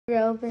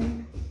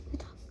open.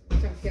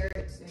 Some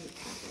carrots.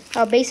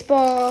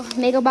 Baseball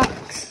mega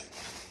box.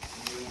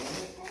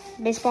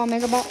 Baseball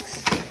mega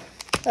box.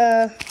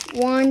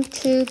 1,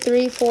 2,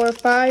 3, 4,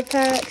 5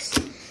 packs.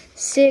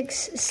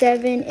 6,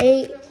 7,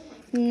 8,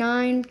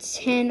 9,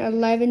 10,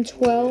 11,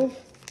 12.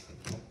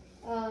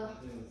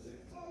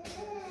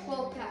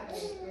 12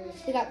 packs.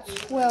 We got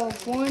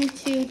 12. 1,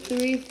 2,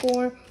 3,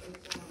 4,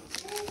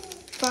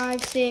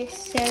 5, 6,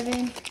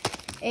 7,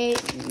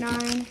 8,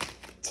 9,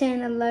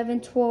 10,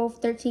 11, 12,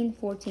 13,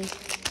 14.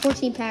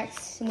 14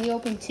 packs, and we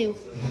opened 2.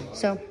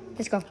 So,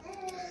 let's go.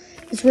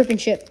 Let's rip and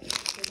ship.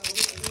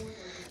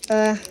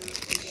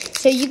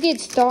 So you get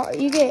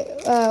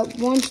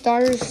one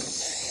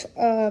starters.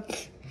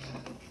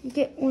 You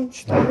get 1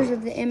 starters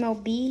of the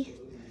MLB.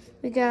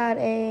 We got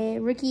a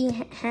Ricky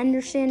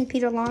Henderson,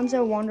 Pete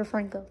Alonso, Wander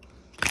Franco.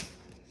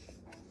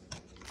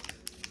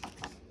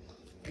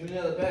 Give me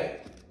another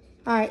pack.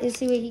 All right, let's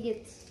see what he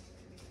gets.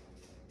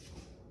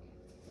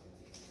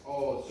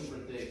 Oh, super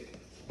thick.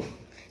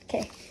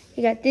 Okay,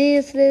 you got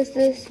this.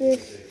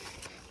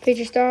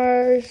 Pitcher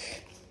stars.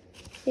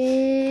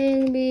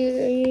 And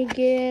we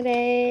get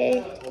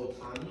a.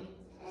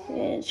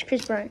 It's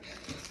Chris Bryant.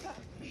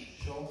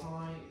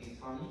 Shohei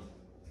Itani.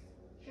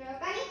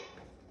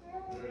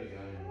 Already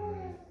got him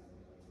already.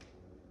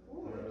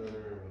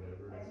 Whatever.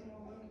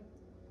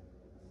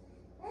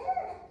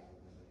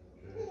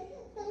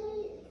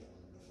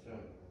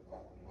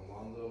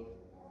 Alonso.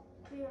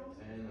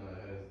 And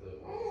has the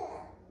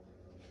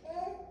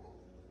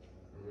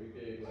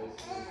Enrique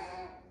Iglesias.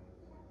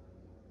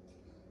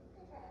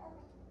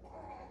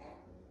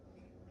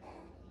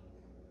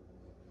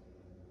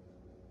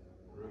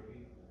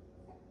 Rookie.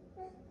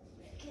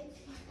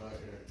 Right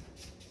here.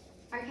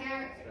 I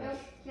can't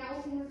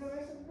open the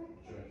rest of the pack.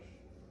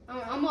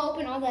 Trash. I'm gonna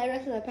open all the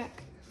rest of the pack.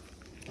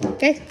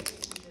 Okay.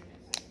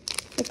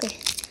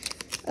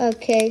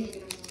 Okay.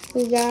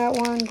 We got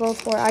one. Go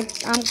for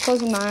it. I'm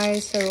closing my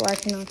eyes so I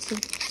cannot see.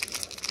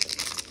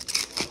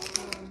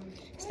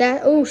 Is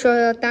that? Oh,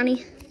 Shohei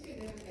Ohtani.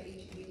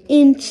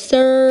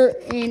 Insert,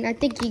 and I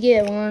think you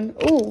get one.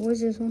 Oh,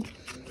 what's this one?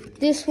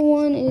 This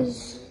one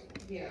is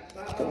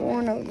the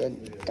one of the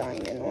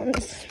diamond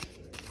ones.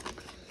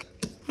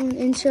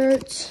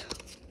 Inserts.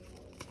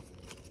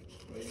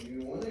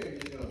 You want it or you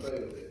just gonna play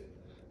with it?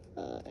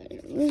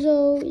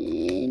 Rizzo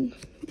and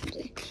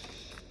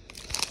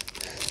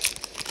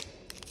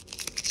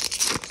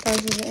stars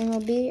of the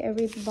MLB,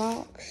 every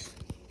box.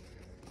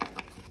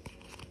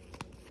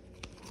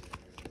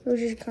 We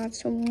just got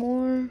some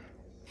more.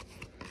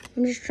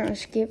 I'm just trying to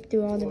skip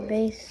through all the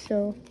base,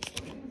 so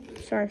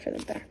sorry for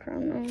the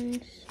background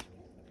noise.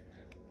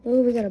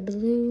 Oh, we got a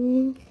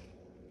blue.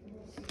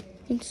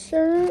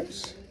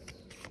 Inserts.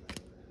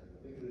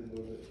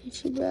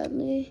 H.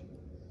 Bradley.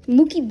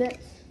 Mookie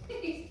Betts.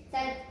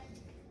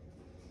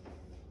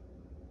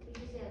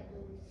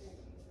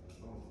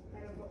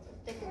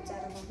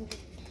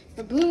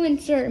 The blue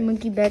insert and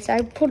Mookie Betts.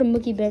 I pulled a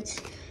Mookie Betts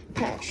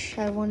patch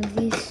out of one of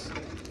these.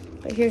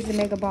 But here's the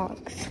mega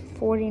box.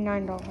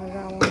 $49 at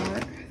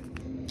Walmart.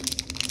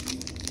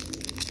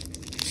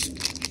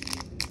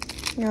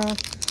 Now,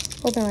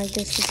 open like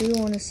this if you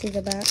want to see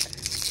the back.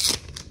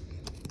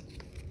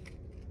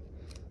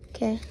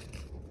 Okay.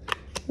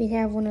 We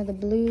have one of the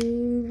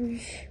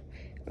Blues,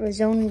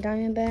 Arizona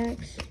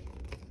Diamondbacks.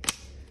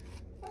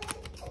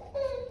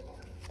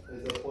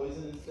 Is the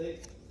poison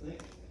snake?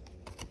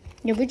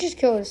 Yeah, we just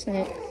killed a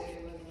snake.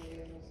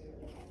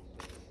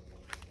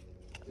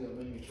 It'll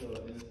make me kill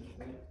an innocent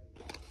snake.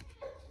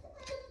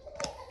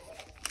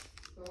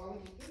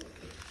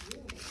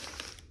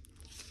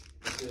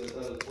 Yeah,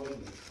 that is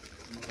poison.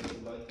 You want to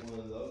bite one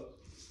of those?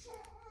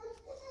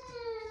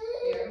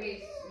 Yeah, I mean,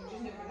 you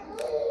just never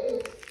know.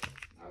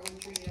 I would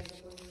treat it as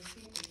a poison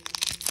snake.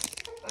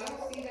 I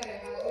don't see that it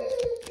has it.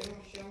 They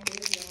don't show me.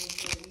 They only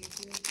show these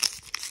two.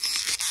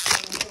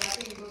 So I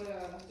think you go to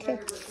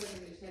Target real quick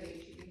and just hit it.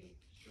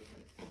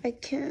 I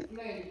can't.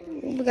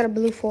 We got a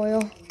blue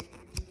foil.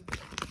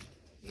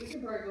 You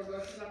can probably go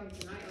grocery shopping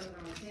tonight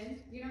around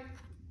 10, you know?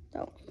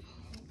 No.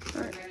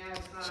 Alright. Right now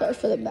it's hot. Sorry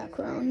for the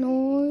background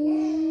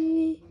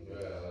noise.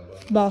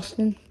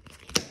 Boston.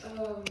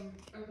 Okay.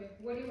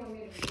 What do you want me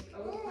to do? I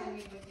was planning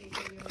with you.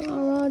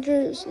 Carl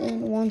Rogers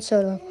and Juan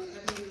Soto.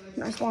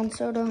 Nice Juan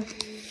Soto.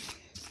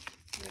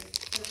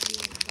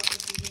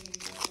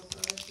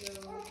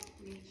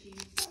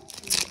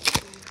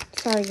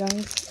 Sorry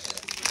guys.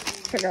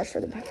 Forgot for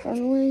the background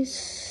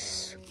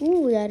noise.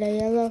 Ooh, we got a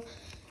yellow.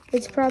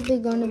 It's probably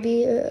going to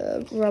be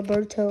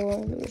Roberto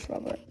or Luis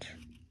Robert.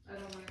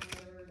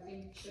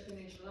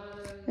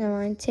 Never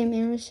mind. Tim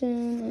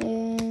Anderson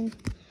and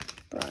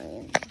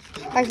Brian.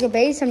 Like the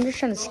base, I'm just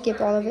trying to skip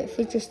all of it.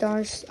 Feature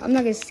stars. I'm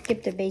not going to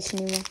skip the base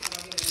anymore.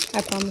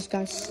 I promise,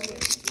 guys.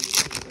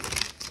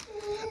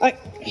 Alright.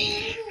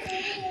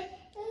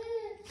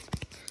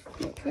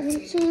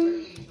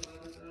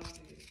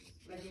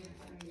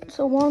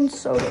 So Juan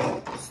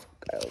Soto.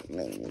 I'm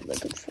mainly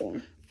looking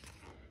for.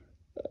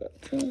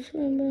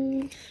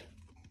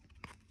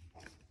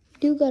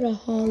 Do got a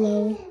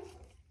hollow.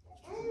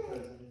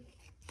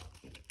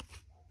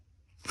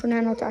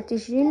 Fernando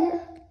Tatis Jr.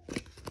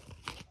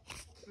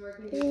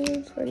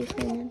 And Freddie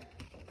Freeman.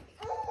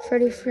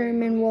 Freddie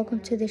Freeman, welcome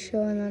to the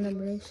show, Atlanta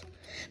Braves.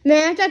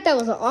 Man, I thought that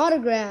was an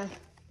autograph.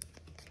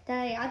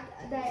 Daddy, I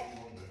thought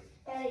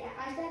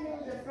it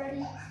was a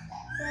Freddie. I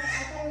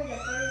thought it was a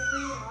Freddie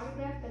Freeman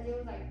autograph because it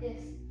was like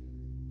this.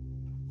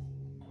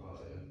 Oh,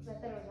 yeah. I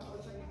thought it was an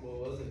autograph.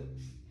 What was it?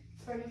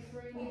 Freddie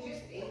Freeman. He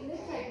just ate It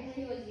looks like when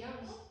he was young.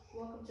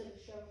 Welcome to the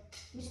show.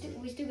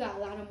 We still got a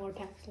lot of more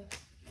packs though.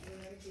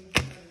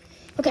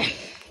 Okay,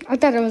 I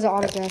thought it was an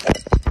autograph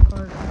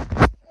card.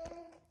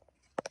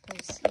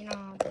 'Cause, you know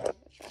how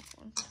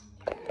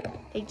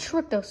they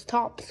tricked us.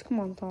 Tops. Come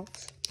on,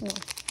 Tops. Come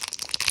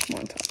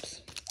on,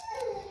 Tops.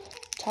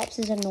 Tops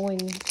is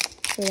annoying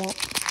for that.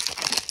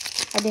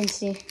 I didn't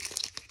see. I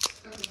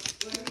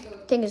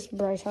think it's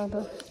Bryce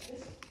Harper.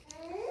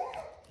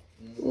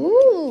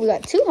 Ooh, we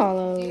got 2 Do you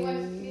hollows.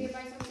 want me to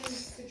buy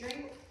something to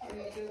drink? Or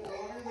you do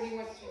water? What do you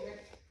want to drink?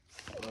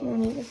 I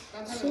don't either.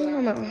 See,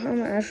 I'm an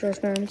Astros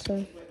fan,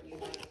 so.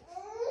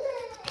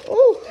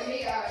 Ooh,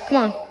 come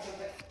on.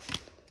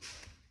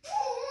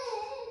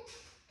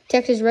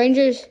 Texas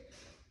Rangers.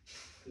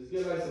 Just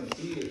get like some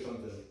tea or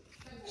something.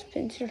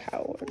 Spencer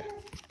Howard.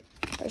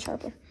 Bryce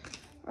Harper.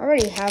 I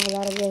already have a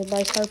lot of those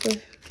Bryce Harper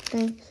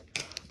things.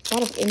 A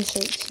lot of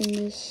inserts in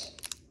this.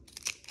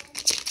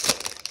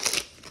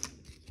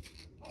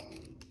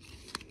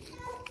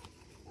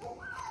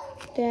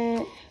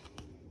 That.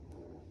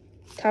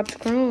 Topps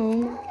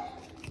Chrome.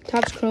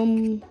 Topps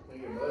Chrome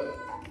Make your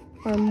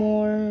butt. are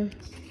more.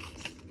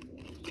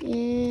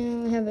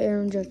 Yeah, I have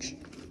Aaron Judge.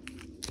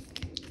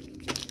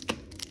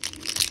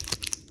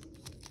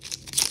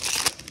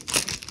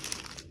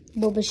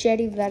 Bo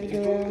Bichetti, Vladdy You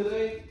cook Guerrero.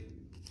 today?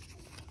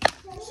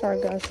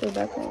 Sorry guys for the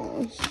background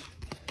noise.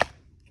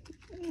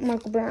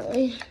 Michael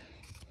Brantley.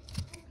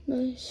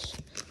 Nice.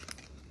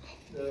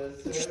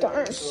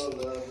 Stars.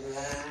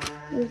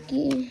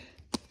 Rookie.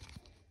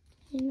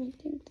 And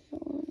I think that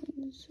one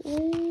is this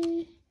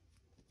way.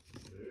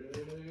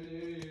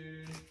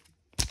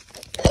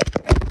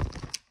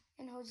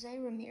 And Jose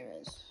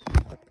Ramirez.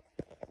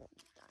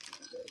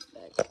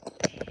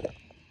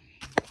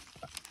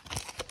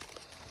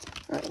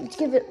 Alright, let's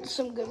give it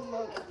some good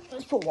luck.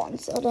 Let's put one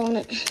set on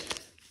it.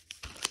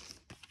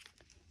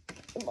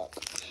 Good luck.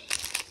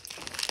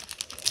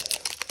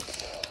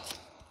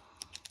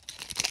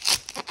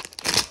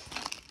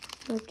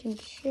 Looking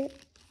shit.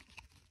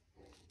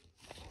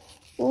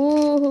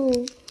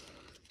 Ooh.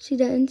 See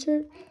that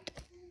insert?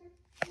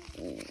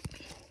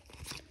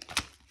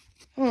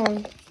 Oh.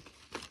 Bang!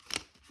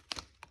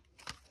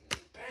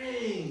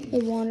 Hey,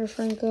 Wander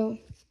Franco.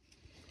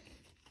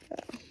 I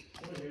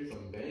want to hear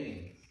some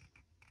bangs.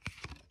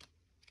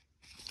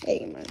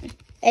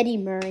 Eddie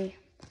Murray.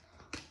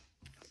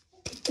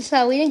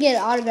 So we didn't get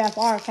an autograph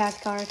or a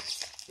pack card.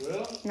 For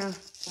real? No.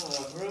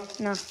 For real?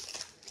 No.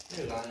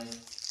 You're lying.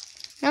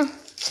 No.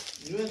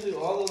 You went through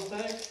all those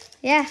packs?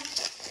 Yeah.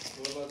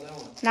 What about that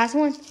one? Last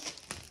one.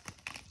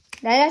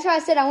 That's why I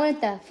said I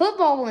wanted the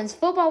football ones.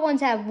 Football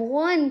ones have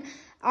one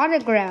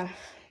autograph.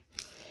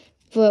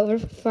 But we're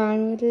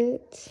fine with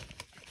it.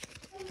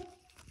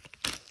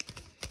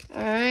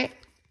 Alright.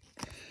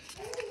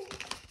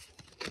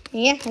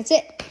 Yeah, that's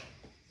it.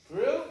 For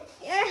real?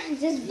 Yeah,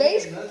 just You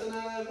base. got nothing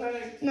out of that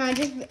pack? No,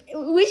 just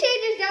we should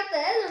have just got the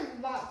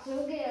other box.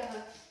 We'll get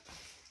a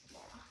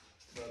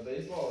But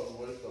baseball is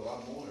worth a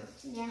lot more.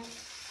 yeah.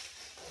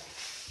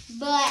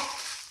 But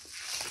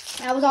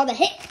that was all the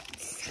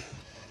hits.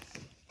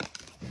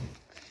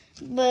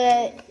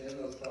 But Stand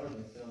those cards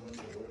and still make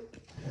it work.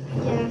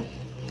 yeah,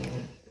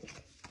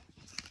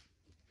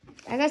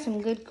 I got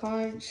some good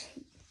cards.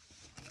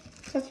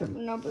 Got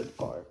some numbered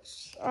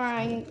cards. All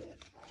right,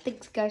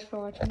 thanks guys for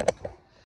watching.